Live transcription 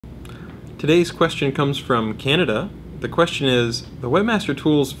Today's question comes from Canada. The question is, the Webmaster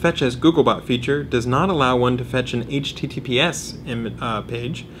Tools Fetch as Googlebot feature does not allow one to fetch an HTTPS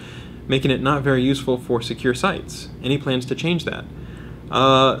page, making it not very useful for secure sites. Any plans to change that?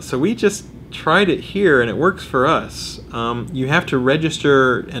 So we just tried it here and it works for us. You have to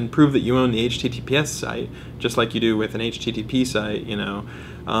register and prove that you own the HTTPS site, just like you do with an HTTP site, you know.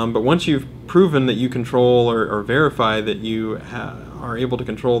 But once you've proven that you control or verify that you are able to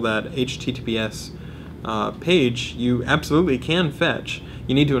control that HTTPS page, you absolutely can fetch.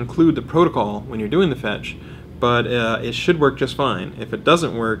 You need to include the protocol when you're doing the fetch, but it should work just fine. If it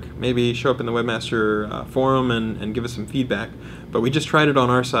doesn't work, maybe show up in the Webmaster forum and give us some feedback. But we just tried it on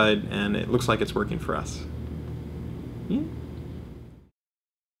our side, and it looks like it's working for us. Yeah.